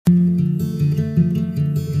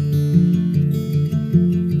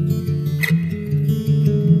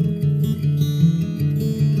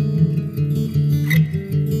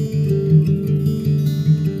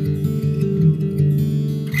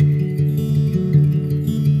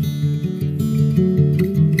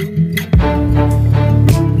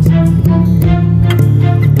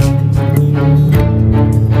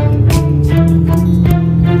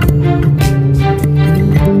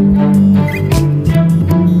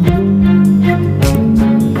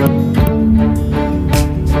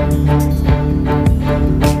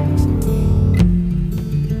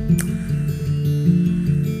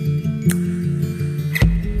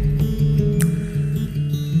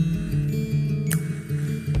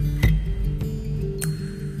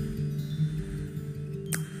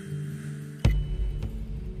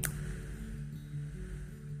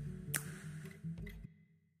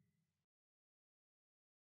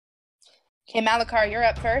Okay, Malakar, you're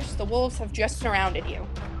up first. The wolves have just surrounded you.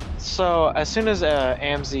 So as soon as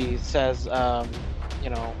Amzi says,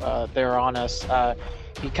 they're on us,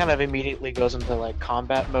 he kind of immediately goes into like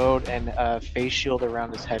combat mode, and face shield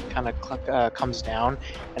around his head kind of comes down,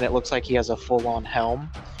 and it looks like he has a full-on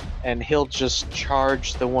helm, and he'll just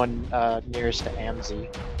charge the one nearest to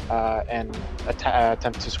Amzi, and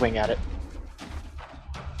attempt to swing at it.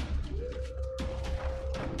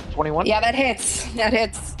 21? Yeah, that hits. That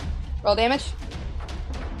hits. Roll damage.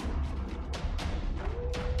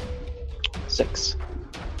 6.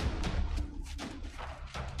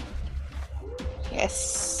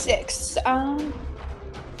 Yes, 6.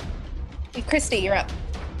 Hey, Christy, you're up.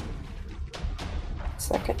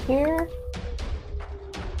 Second here.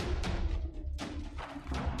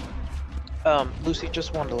 Lucy,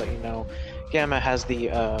 just wanted to let you know, Gamma has the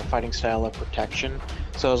fighting style of protection.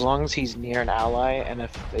 So as long as he's near an ally, and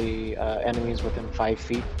if the enemy is within 5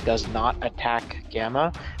 feet does not attack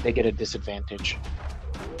Gamma, they get a disadvantage.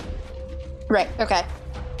 Right, okay.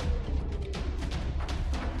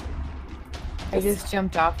 I just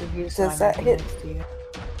jumped off of you, so Does I'm that hit? next to you.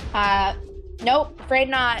 Nope, afraid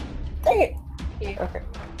not. Dang it. Okay.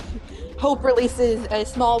 Hope releases a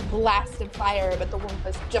small blast of fire, but the wolf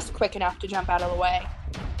is just quick enough to jump out of the way.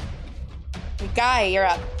 Hey, Guy, you're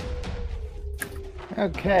up.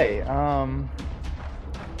 Okay,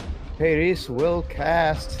 Paris will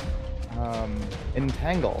cast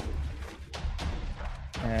Entangle.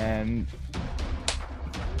 And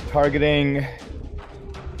targeting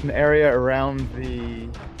an area around the...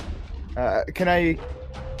 can I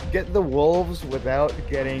get the wolves without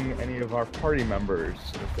getting any of our party members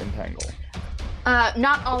with Entangle?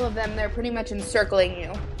 Not all of them. They're pretty much encircling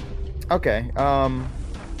you. Okay,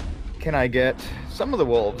 can I get some of the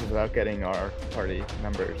wolves without getting our party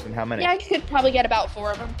members? And how many? Yeah, I could probably get about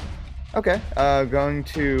 4 of them. Okay, going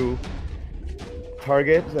to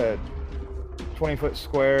target the 20-foot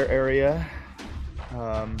square area,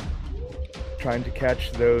 trying to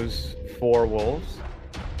catch those 4 wolves.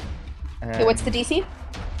 And Okay, what's the DC?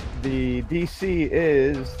 the DC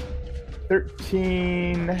is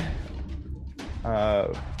 13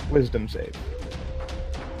 wisdom save.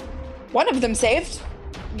 One of them saved.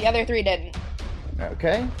 The other 3 didn't.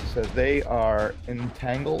 Okay, so they are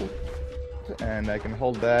entangled, and I can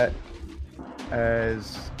hold that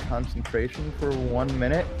as concentration for 1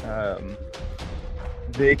 minute.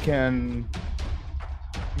 They can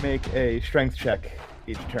make a strength check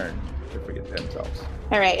each turn to forget themselves.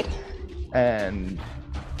 All right. And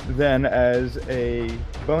then as a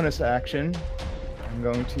bonus action, I'm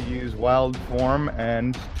going to use wild form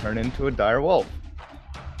and turn into a dire wolf.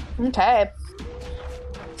 Okay.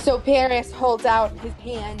 So Paris holds out his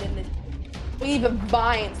hand, and the wave of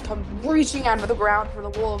vines come reaching out of the ground for the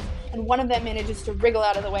wolves, and one of them manages to wriggle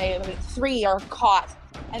out of the way, but 3 are caught.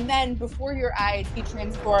 And then, before your eyes, he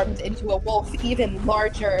transforms into a wolf even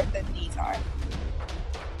larger than these are.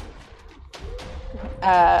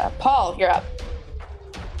 Paul, you're up.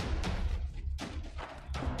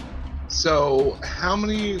 So, how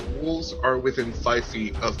many wolves are within 5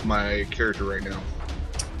 feet of my character right now?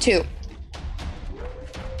 2.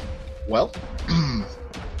 Well,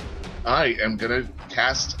 I am gonna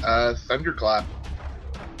cast a Thunderclap,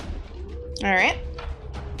 All right.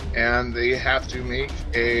 and they have to make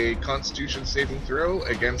a Constitution saving throw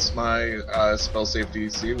against my spell save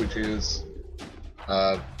DC, which is,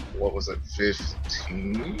 what was it,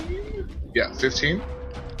 15? Yeah, 15.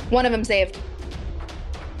 One of them saved.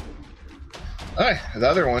 Alright, the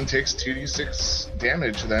other one takes 2d6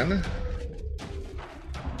 damage then.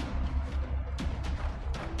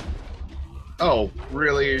 Oh,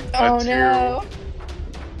 really? Oh, A 2? no.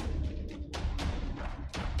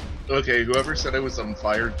 Okay, whoever said I was on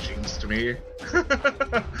fire jinxed me. I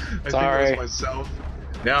think Sorry. it was myself.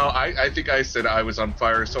 No, I think I said I was on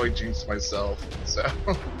fire, so I jinxed myself. So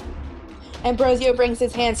Ambrosio brings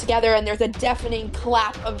his hands together, and there's a deafening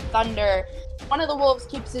clap of thunder. One of the wolves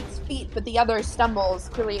keeps its feet, but the other stumbles,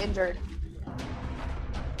 clearly injured.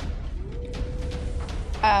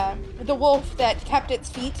 The wolf that kept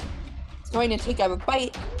its feet is going to take a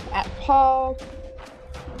bite at Paul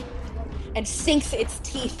and sinks its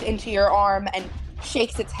teeth into your arm and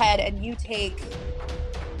shakes its head, and you take...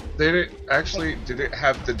 did it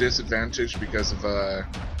have the disadvantage because of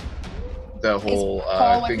the whole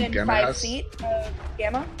Paul thing within Gamma 5 has? feet of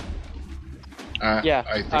Gamma? Yeah,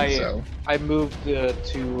 I think so. I moved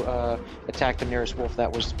to attack the nearest wolf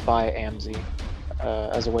that was by Amzi,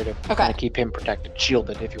 as a way to Okay. kind of keep him protected,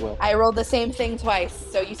 shielded, if you will. I rolled the same thing twice,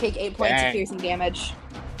 so you take 8 points of Dang. piercing damage.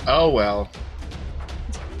 Oh well.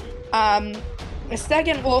 The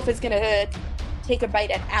second wolf is gonna take a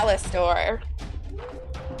bite at Alistor.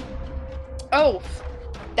 Oh,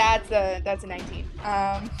 that's a 19.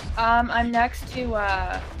 I'm next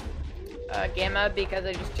to Gamma because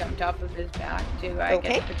I just jumped off of his back. Do I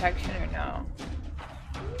Okay. get the protection or no?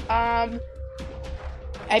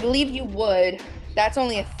 I believe you would. That's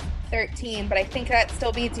only a 13, but I think that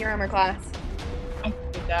still beats your armor class. It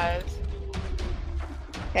does.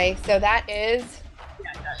 Okay, so that is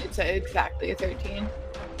It's exactly a 13.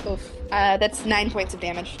 oof. That's 9 points of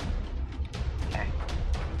damage. Okay.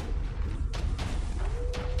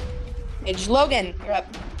 Mage Logan, you're up.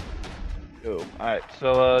 Oh, alright.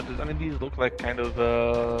 So, does any of these look like kind of,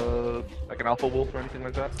 like an alpha wolf or anything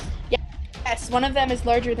like that? Yes, one of them is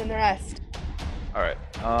larger than the rest. Alright.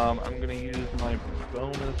 I'm gonna use my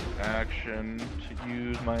bonus action to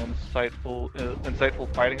use my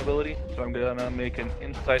insightful fighting ability. So I'm gonna make an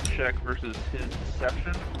insight check versus his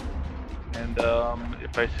deception. And,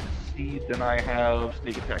 if I succeed, then I have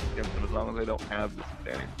sneak attack against him as long as I don't have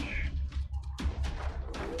disadvantage.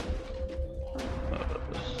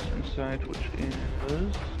 Insight, which is...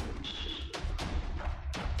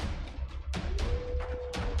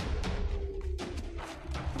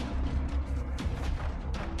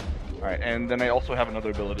 Alright, and then I also have another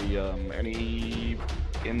ability, any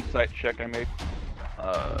insight check I make,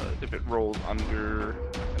 if it rolls under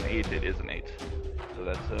an 8, it is an 8. So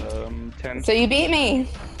that's, 10. So you beat me.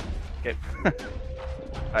 Okay.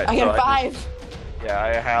 I Alright, so got 5. yeah,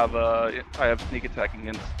 I have sneak attack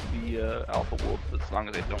against the alpha wolf as long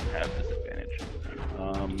as I don't have disadvantage. So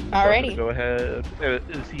I'm Alrighty. gonna go ahead.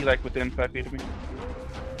 Is he like within 5 feet of me?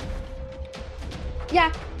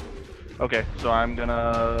 Yeah. Okay, so I'm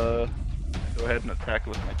gonna go ahead and attack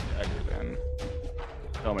with my dagger then.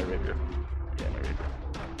 Oh, my rapier. Yeah, my rapier.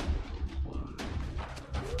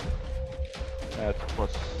 That's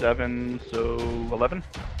plus 7, so 11.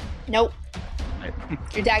 Nope. Right.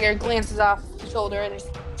 Your dagger glances off the shoulder. There's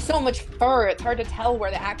so much fur, it's hard to tell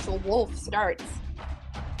where the actual wolf starts.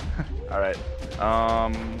 Alright.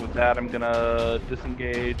 With that, I'm gonna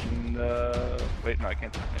disengage and, wait, no, I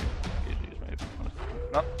can't disengage.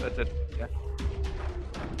 No, that's it.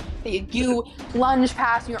 Yeah. You lunge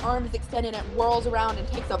past, your arm is extended, and it whirls around and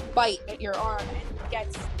takes a bite at your arm and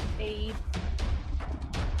gets a...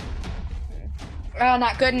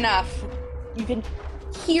 not good enough. You can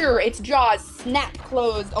hear its jaws snap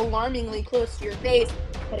closed, alarmingly close to your face,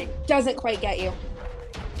 but it doesn't quite get you.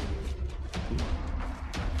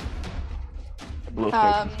 I blew a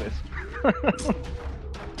smoke in his face.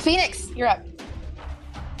 Phoenix, you're up.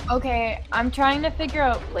 Okay, I'm trying to figure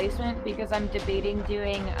out placement because I'm debating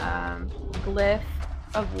doing Glyph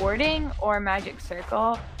of Warding or Magic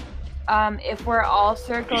Circle. If we're all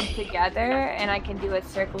circled together and I can do a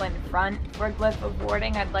circle in front for Glyph of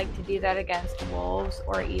Warding, I'd like to do that against wolves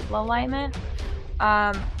or evil alignment.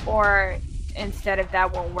 Or instead, if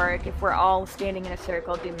that won't work, if we're all standing in a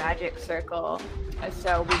circle, do Magic Circle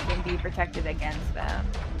so we can be protected against them.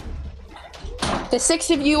 The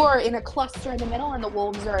 6 of you are in a cluster in the middle, and the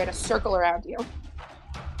wolves are in a circle around you.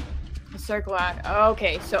 A circle out.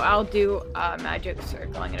 Okay, so I'll do Magic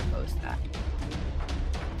Circle. I'm gonna post that.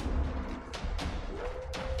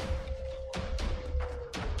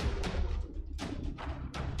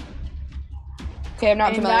 Okay, I'm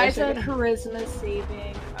not And familiar. that's a charisma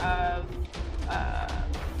saving of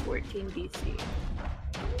 14 DC.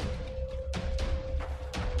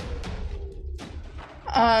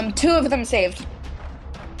 Two of them saved.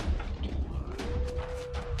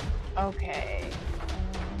 Okay.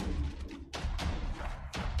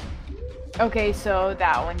 Okay, so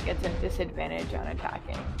that one gets a disadvantage on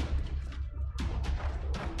attacking.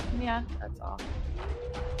 Yeah, that's all.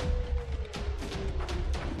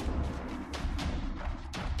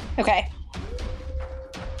 Okay.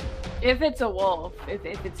 If it's a wolf, if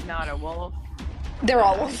it's not a wolf. They're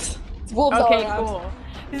all wolves. It's wolves all Okay, around. cool.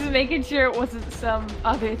 Just making sure it wasn't some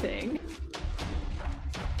other thing.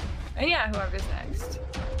 And yeah, whoever's next.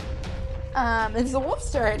 It's the wolf's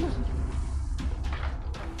turn.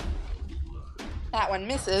 That one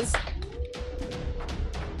misses.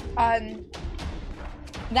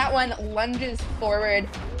 That one lunges forward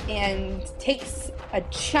and takes a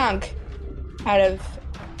chunk out of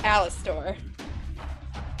Alistor.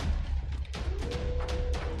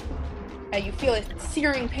 You feel a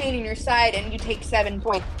searing pain in your side, and you take 7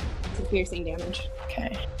 points of piercing damage.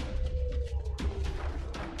 Okay.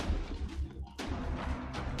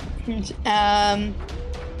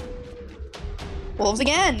 Wolves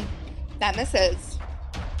again. That misses.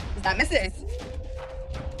 That misses.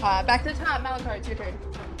 Back to the top. Malachar, it's your turn.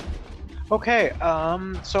 Okay,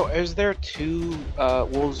 so is there two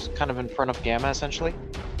wolves kind of in front of Gamma, essentially?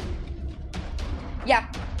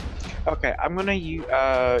 Yeah. Okay, I'm gonna use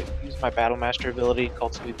my Battle Master ability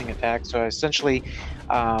called Sweeping Attack. So essentially,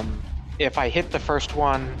 if I hit the first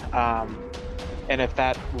one, and if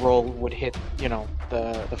that roll would hit,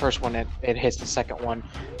 the first one, it hits the second one,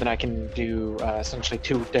 then I can do essentially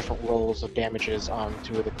 2 different rolls of damages on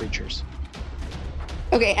 2 of the creatures.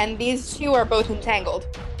 Okay, and these 2 are both entangled.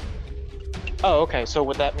 Oh, okay. So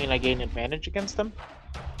would that mean I gain advantage against them?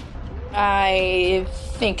 I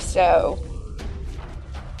think so.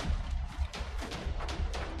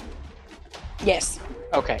 Yes.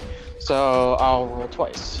 Okay, so I'll roll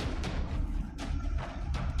twice.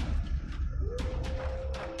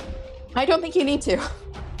 I don't think you need to.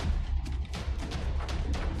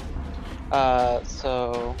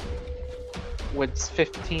 So would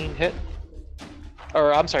 15 hit?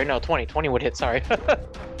 Or I'm sorry, no, 20. 20 would hit. Sorry.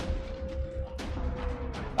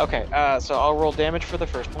 Okay, so I'll roll damage for the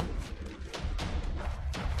first one.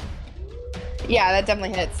 Yeah, that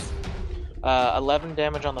definitely hits. 11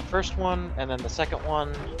 damage on the first one, and then the second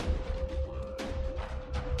one.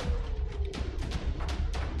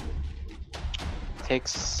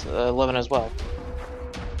 Takes 11 as well.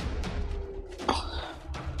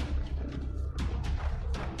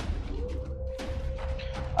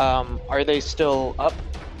 Are they still up?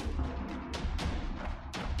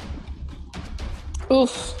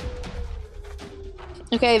 Oof.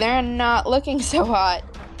 Okay, they're not looking so hot.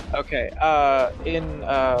 Okay,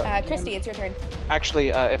 Christy, it's your turn. actually,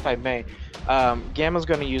 if I may, Gamma's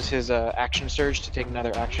going to use his action surge to take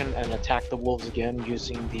another action and attack the wolves again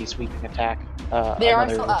using the sweeping attack. They are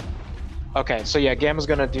still up. Okay, so yeah, Gamma's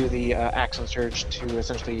going to do the action surge to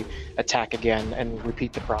essentially attack again and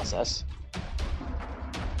repeat the process.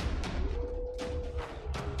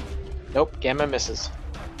 Nope, Gamma misses.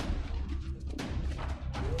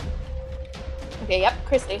 Okay, yep,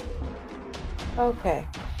 Christy. Okay.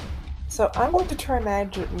 So I'm going to try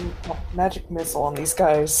magic missile on these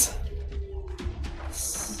guys.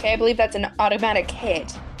 Okay, I believe that's an automatic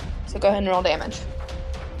hit. So go ahead and roll damage.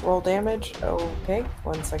 Roll damage. Okay,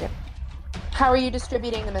 1 second. How are you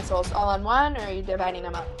distributing the missiles? All on one, or are you dividing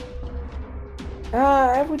them up?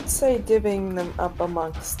 I would say divvying them up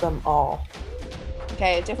amongst them all.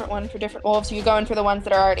 Okay, a different one for different wolves. You going for the ones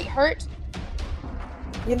that are already hurt?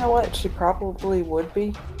 You know what? She probably would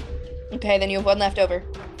be. Okay, then you have 1 left over.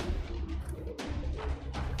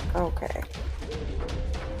 Okay.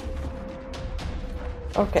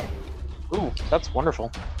 Okay. Ooh, that's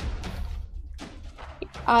wonderful.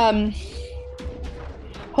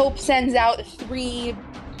 Hope sends out 3.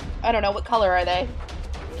 I don't know, what color are they?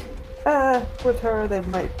 With her, they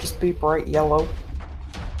might just be bright yellow.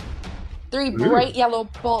 3 bright yellow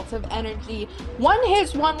bolts of energy. One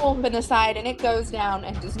hits one wolf in the side and it goes down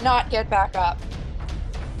and does not get back up.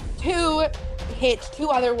 2 hit 2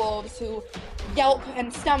 other wolves who yelp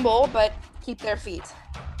and stumble but keep their feet.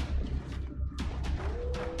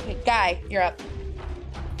 Okay, Guy, you're up.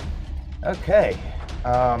 Okay.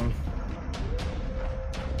 I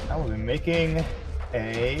will be making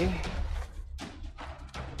a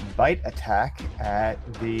bite attack at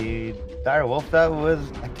the dire wolf that was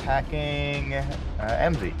attacking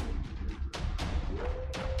MZ.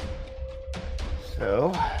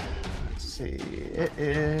 So, let's see. It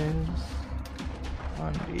is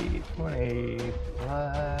 1d20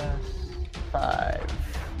 plus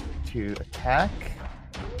 5 to attack.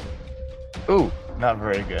 Ooh, not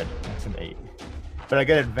very good. That's an 8. But I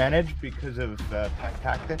get advantage because of pack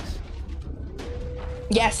tactics.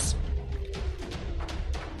 Yes.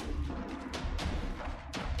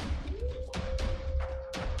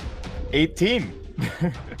 $18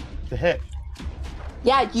 to hit.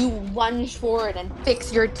 Yeah, you lunge forward and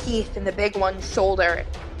fix your teeth in the big one's shoulder.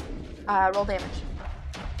 Roll damage.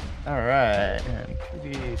 All right, and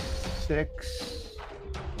 2d6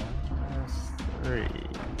 plus 3.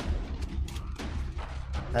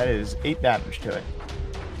 That is 8 damage to it.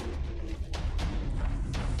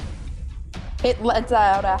 It lets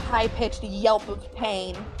out a high-pitched yelp of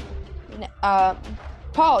pain.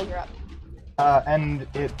 Paul, you're up. And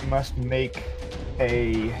it must make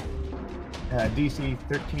a DC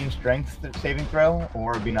 13 strength saving throw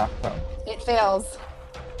or be knocked prone. It fails.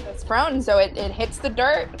 It's prone, so it hits the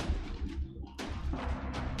dirt.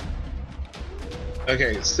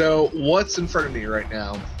 Okay, so what's in front of me right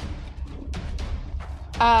now?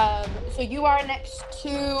 So you are next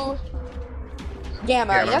to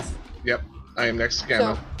Gamma, yes? Yep, I am next to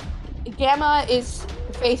Gamma. So Gamma is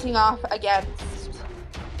facing off against...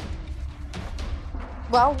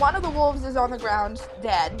 Well, one of the wolves is on the ground,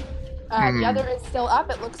 dead. The other is still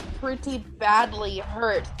up. It looks pretty badly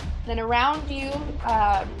hurt. Then around you,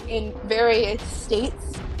 in various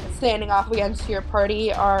states, standing off against your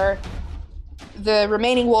party are the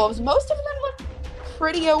remaining wolves. Most of them look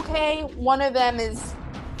pretty okay. One of them is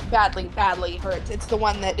badly hurt. It's the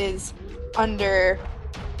one that is under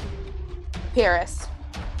Paris.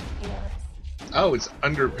 Oh, it's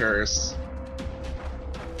under Paris.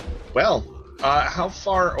 Well, how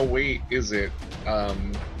far away is it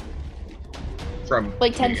from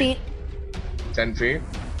Like 10 me? feet? 10 feet?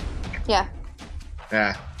 Yeah.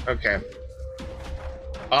 Yeah, okay.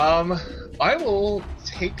 I will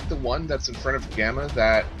take the one that's in front of Gamma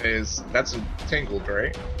that's entangled,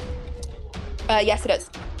 right? Yes, it is.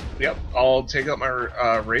 Yep, I'll take out my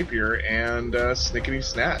rapier and snickety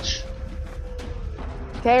snatch.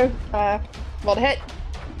 Okay, roll to hit.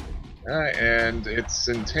 And it's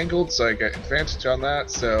entangled, so I get advantage on that,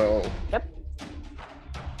 so... Yep.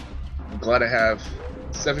 I'm glad I have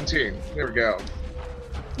 17. There we go.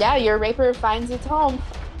 Yeah, your rapier finds its home.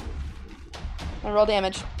 And roll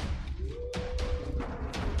damage.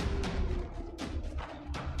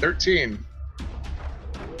 13.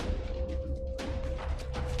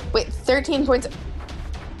 Wait, 13 points.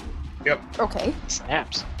 Yep. Okay.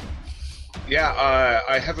 Snaps. Yeah,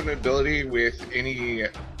 I have an ability with any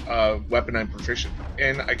weapon I'm proficient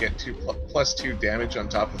in. I get plus 2 damage on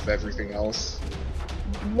top of everything else.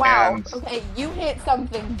 Wow. And- Okay, you hit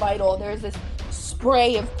something vital. There's this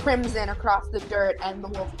spray of crimson across the dirt, and the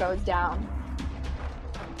wolf goes down.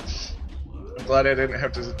 I'm glad I didn't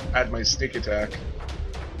have to add my sneak attack.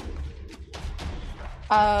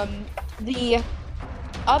 The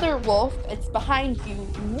other wolf, it's behind you,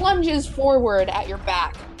 lunges forward at your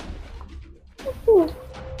back.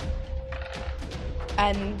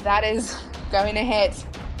 And that is going to hit.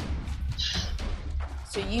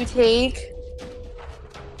 So you take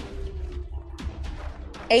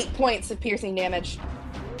 8 points of piercing damage.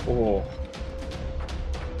 Oh.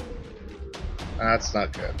 That's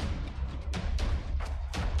not good.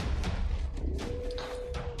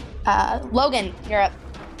 Logan, you're up.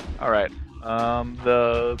 Alright.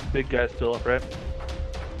 The big guy's still up, right?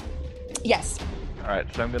 Yes.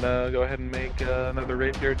 Alright, so I'm gonna go ahead and make another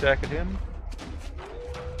rapier attack at him.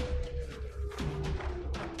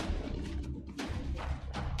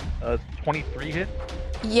 Uh, 23 hit?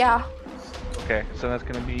 Yeah. Okay, so that's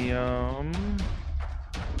gonna be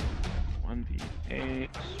 1d8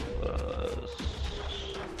 plus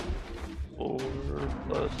 4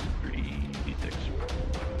 plus 3d6.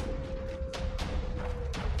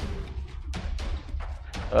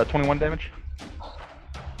 21 damage.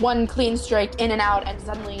 One clean strike in and out, and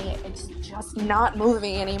suddenly it's just not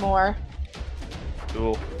moving anymore.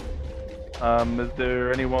 Cool. Is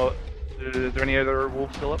there any other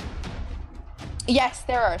wolves still up? Yes,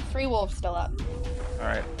 there are 3 wolves still up.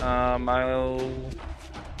 Alright, I'll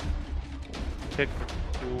pick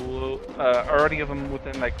are any of them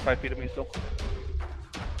within like 5 feet of me still?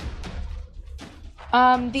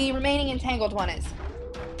 The remaining entangled one is.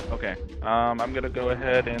 Okay. I'm gonna go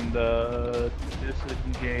ahead and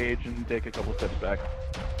disengage and take a couple steps back.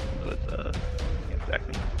 So it's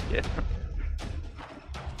exactly. Yeah.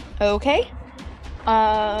 Okay.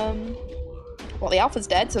 Well, the alpha's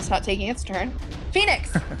dead, so it's not taking its turn.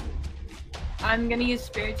 Phoenix! I'm gonna use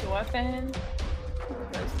spiritual weapon.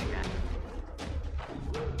 Roasting that.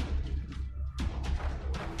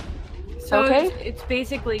 So Okay. it's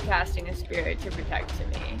basically casting a spirit to protect to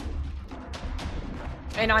me.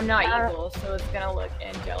 And I'm not evil, so it's gonna look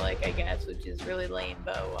angelic, I guess, which is really lame,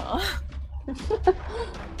 but oh well.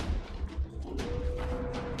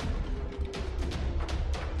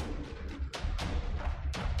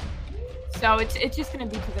 So it's just gonna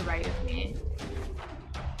be to the right of me.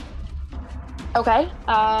 Okay.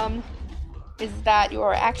 Is that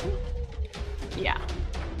your action? Yeah.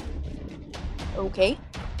 Okay.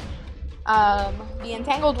 The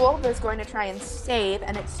entangled wolf is going to try and save,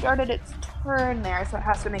 and it started its turn there, so it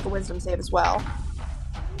has to make a wisdom save as well.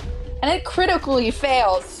 And it critically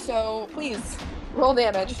fails, so please roll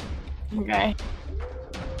damage. Okay.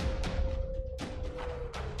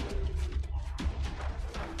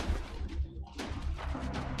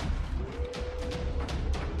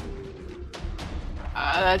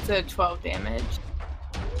 That's a 12 damage.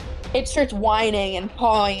 It starts whining and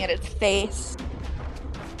pawing at its face.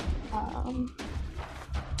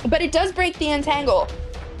 But it does break the entangle.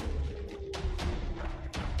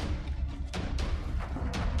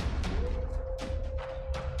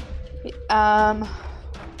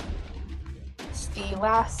 It's the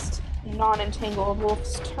last non-entangled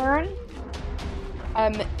wolf's turn.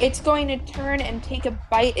 It's going to turn and take a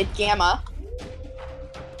bite at Gamma.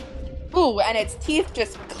 Ooh, and its teeth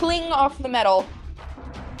just cling off the metal.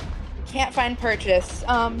 Can't find purchase.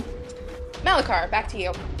 Malachar, back to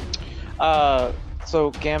you.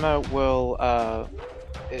 So Gamma will.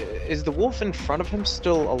 Is the wolf in front of him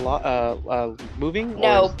still moving?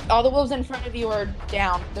 No, all the wolves in front of you are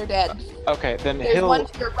down. They're dead. Okay, then There's one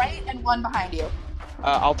to your right and one behind you.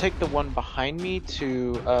 I'll take the one behind me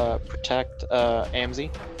to protect Amzi,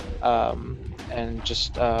 and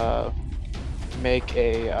just make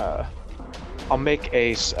a. I'll make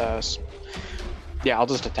a. Yeah, I'll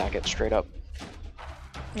just attack it straight up.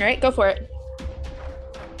 All right, go for it.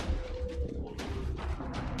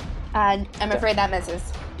 I'm afraid that misses.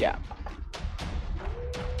 Yeah.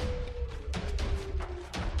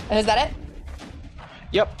 Is that it?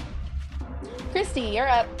 Yep. Christy, you're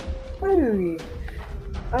up. Ooh.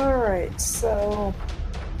 Alright, so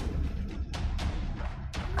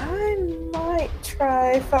I might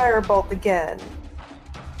try Firebolt again.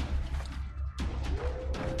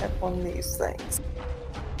 At one of these things.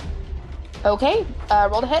 Okay,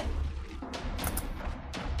 roll to hit.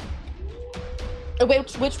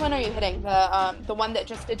 Which one are you hitting? The one that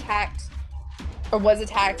just attacked, or was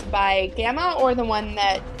attacked by Gamma, or the one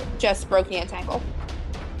that just broke the entangle?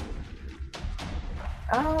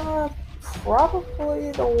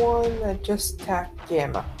 Probably the one that just attacked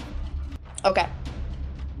Gamma. Okay.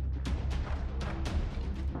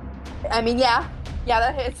 I mean, yeah,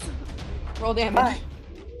 that hits. Roll damage. Bye.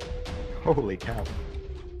 Holy cow.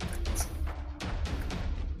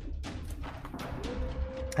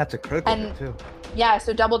 That's a critical hit, too. Yeah,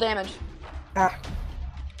 so double damage.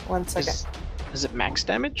 One second. Is it max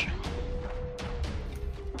damage?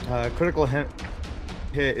 Critical hit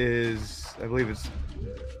is, I believe it's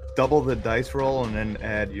double the dice roll and then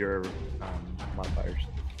add your modifiers.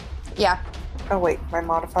 Yeah. Oh wait, my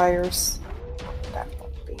modifiers. That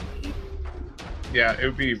would be. Yeah, it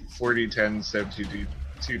would be 4d10 instead of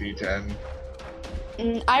 2d10.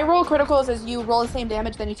 I roll criticals as you roll the same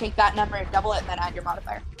damage, then you take that number and double it, and then add your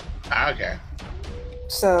modifier. Okay.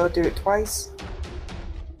 So do it twice.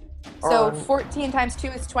 So 14 times 2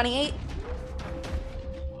 is 28.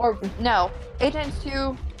 Or, no. 8 times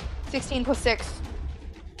 2, 16 plus 6.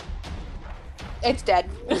 It's dead.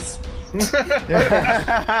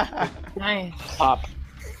 Nice. Pop.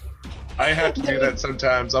 I have to do that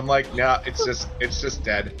sometimes. I'm like, nah, it's just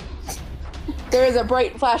dead. There is a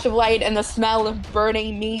bright flash of light and the smell of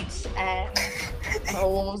burning meat, and the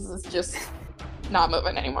wolves is just not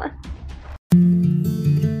moving anymore.